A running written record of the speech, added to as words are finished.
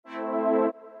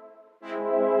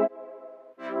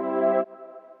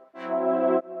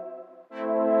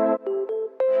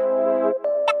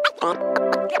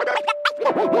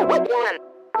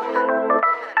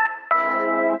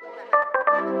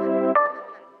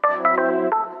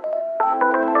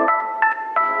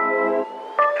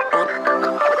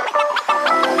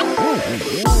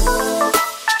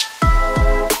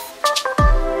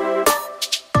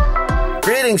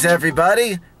Greetings,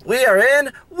 everybody. We are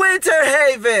in Winter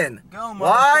Haven.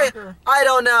 Why? I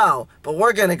don't know, but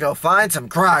we're gonna go find some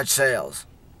garage sales.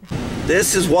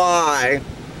 This is why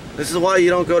you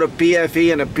don't go to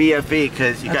BFE and a BFE,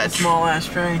 because you got a small ass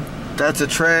train. That's a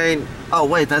train. Oh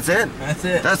wait, that's it. That's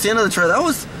it. That's the end of the train.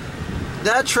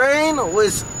 That train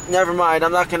was. Never mind.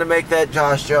 I'm not gonna make that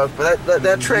Josh joke, but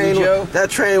that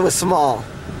train was small.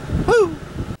 Woo!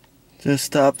 Just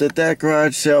stopped at that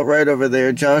garage sale right over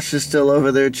there. Josh is still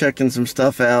over there checking some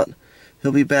stuff out.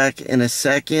 He'll be back in a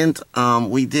second.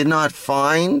 We did not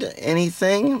find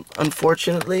anything,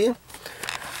 unfortunately.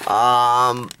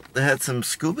 They had some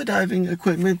scuba diving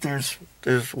equipment.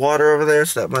 There's water over there,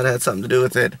 so that might have had something to do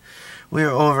with it. We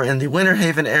are over in the Winter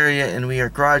Haven area, and we are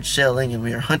garage selling, and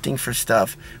we are hunting for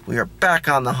stuff. We are back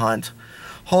on the hunt.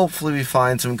 Hopefully we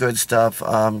find some good stuff.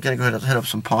 I'm going to go ahead and hit up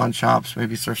some pawn shops,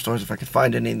 maybe thrift stores if I can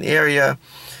find any in the area.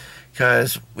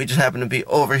 Because we just happen to be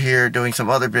over here doing some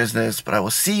other business. But I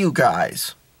will see you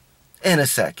guys in a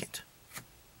second.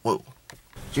 Whoa.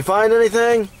 Did you find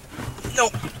anything? No.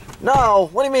 No?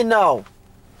 What do you mean no?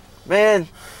 Man,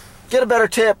 get a better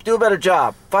tip. Do a better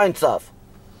job. Find stuff.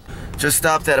 Just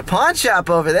stopped at a pawn shop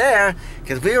over there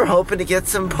because we were hoping to get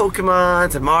some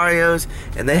Pokemons and Marios,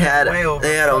 and they had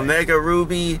Omega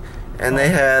Ruby, and they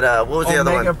had what was the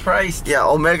other one? Omega priced. Yeah,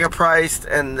 Omega priced,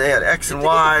 and they had X and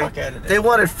Y. They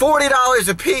wanted $40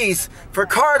 a piece for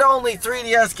card-only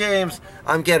 3DS games.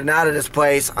 I'm getting out of this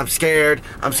place. I'm scared.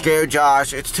 I'm scared,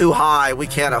 Josh. It's too high. We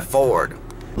can't afford.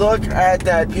 Look at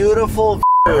that beautiful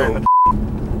view.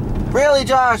 Really,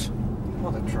 Josh?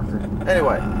 Mother trucker.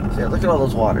 Anyway, so yeah, look at all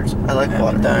those waters. I like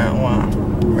water.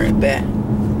 Right back.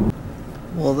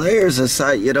 Well, there's a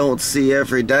sight you don't see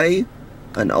every day.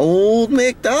 An old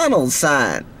McDonald's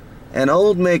sign. And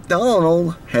old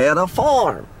McDonald had a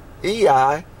farm.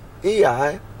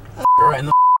 E-I-E-I. Right in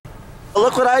the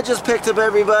Look what I just picked up,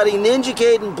 everybody. Ninja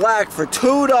Gaiden Black for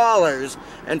 $2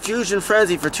 and Fusion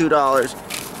Frenzy for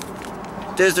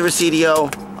 $2. There's the Recedio.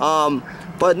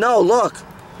 But no, look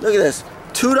at this.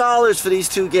 $2 for these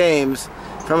two games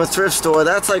from a thrift store.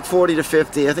 That's like 40 to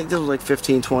 50. I think this was like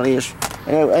 15, 20-ish.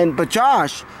 But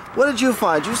Josh, what did you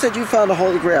find? You said you found a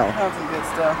Holy Grail. I found some good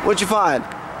stuff. What'd you find?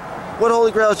 What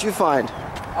Holy Grail did you find?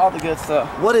 All the good stuff.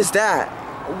 What is that?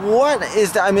 What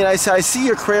is that? I mean, I see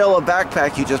your Crayola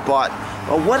backpack you just bought.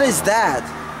 But what is that?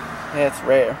 Yeah, it's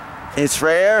rare. It's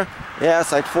rare? Yeah,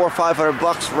 it's like $400 or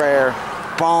 $500 rare.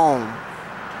 Boom.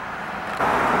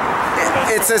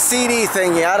 It's a CD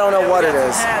thingy. I don't know what it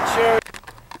is.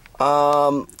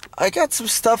 I got some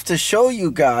stuff to show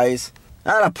you guys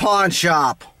at a pawn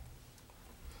shop.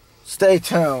 Stay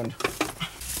tuned.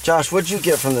 Josh, what'd you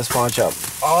get from this pawn shop?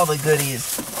 All the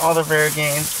goodies. All the rare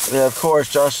games. Yeah, of course.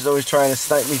 Josh is always trying to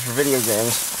snipe me for video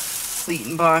games.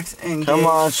 Sleeton box and come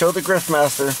on, show the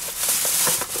Griffmaster.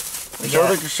 Show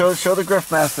the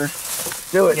Griffmaster.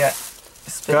 Do it. Yeah.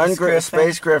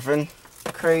 Space Griffin.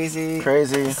 Crazy.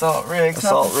 Assault rigs.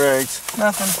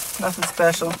 Nothing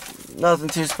special. Nothing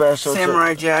too special.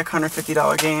 Samurai Jack,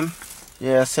 $150 game.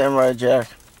 Yeah, Samurai Jack.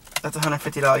 That's a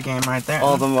 $150 game right there.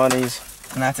 All the monies.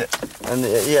 And that's it. And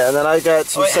and then I got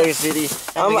some Sega CD.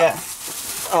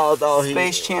 Space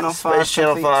Channel 5. Space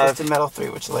Channel 5. Twisted Metal 3,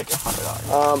 which is like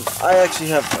 $100. I actually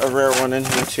have a rare one in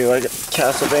here too. I got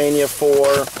Castlevania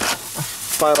 4,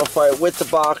 Final Fight with the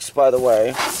box, by the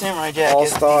way. Samurai Jack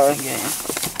All-Star. is a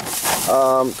decent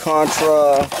game.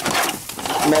 Contra,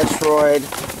 Metroid.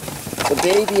 The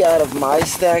baby out of my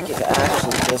stack is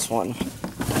actually this one.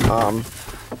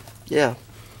 Yeah.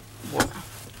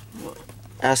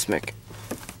 Asmic.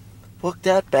 Hook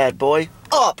that bad boy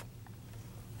up!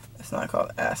 It's not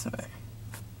called Asmic.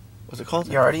 What's it called?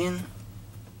 Yardian?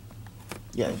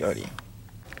 Yeah, Yardian.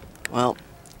 Well,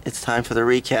 it's time for the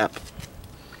recap.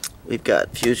 We've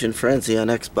got Fusion Frenzy on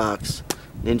Xbox,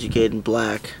 Ninja Gaiden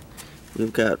Black.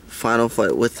 We've got Final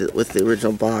Fight with the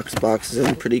original box. Box is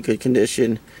in pretty good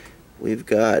condition. We've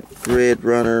got Grid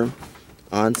Runner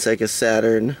on Sega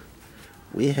Saturn.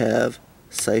 We have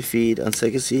Sci-Feed on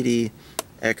Sega CD.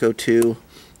 Echo 2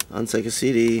 on Sega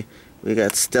CD. We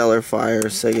got Stellar Fire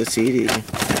Sega CD.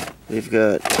 We've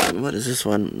got, what is this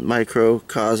one?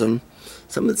 Microcosm.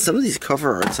 Some of these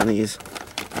cover arts on these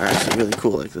are actually really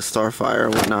cool, like the Starfire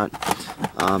and whatnot.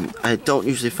 I don't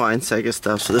usually find Sega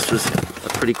stuff, so this was a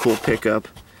pretty cool pickup.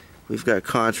 We've got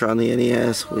Contra on the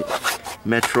NES,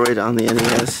 Metroid on the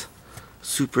NES,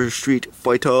 Super Street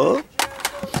Fighter.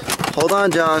 Hold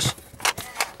on, Josh.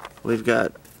 We've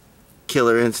got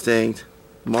Killer Instinct.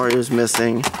 Mario's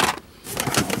missing.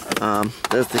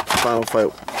 There's the Final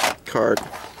Fight card.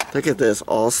 Look at this,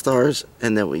 All Stars,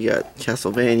 and then we got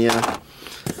Castlevania.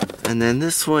 And then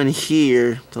this one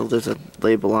here, so there's a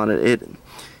label on it. It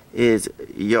is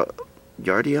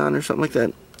Yardion or something like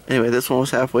that. Anyway, this one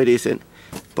was halfway decent,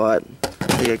 but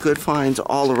we got good finds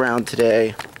all around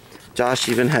today. Josh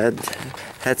even had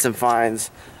some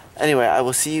finds. Anyway, I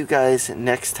will see you guys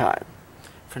next time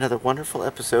for another wonderful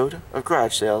episode of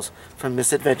Garage Sales from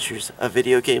Misadventures of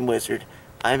Video Game Wizard.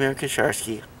 I'm Aaron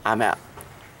Kosharsky. I'm out.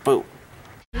 Boom.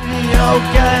 Video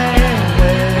Game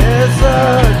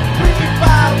Wizard.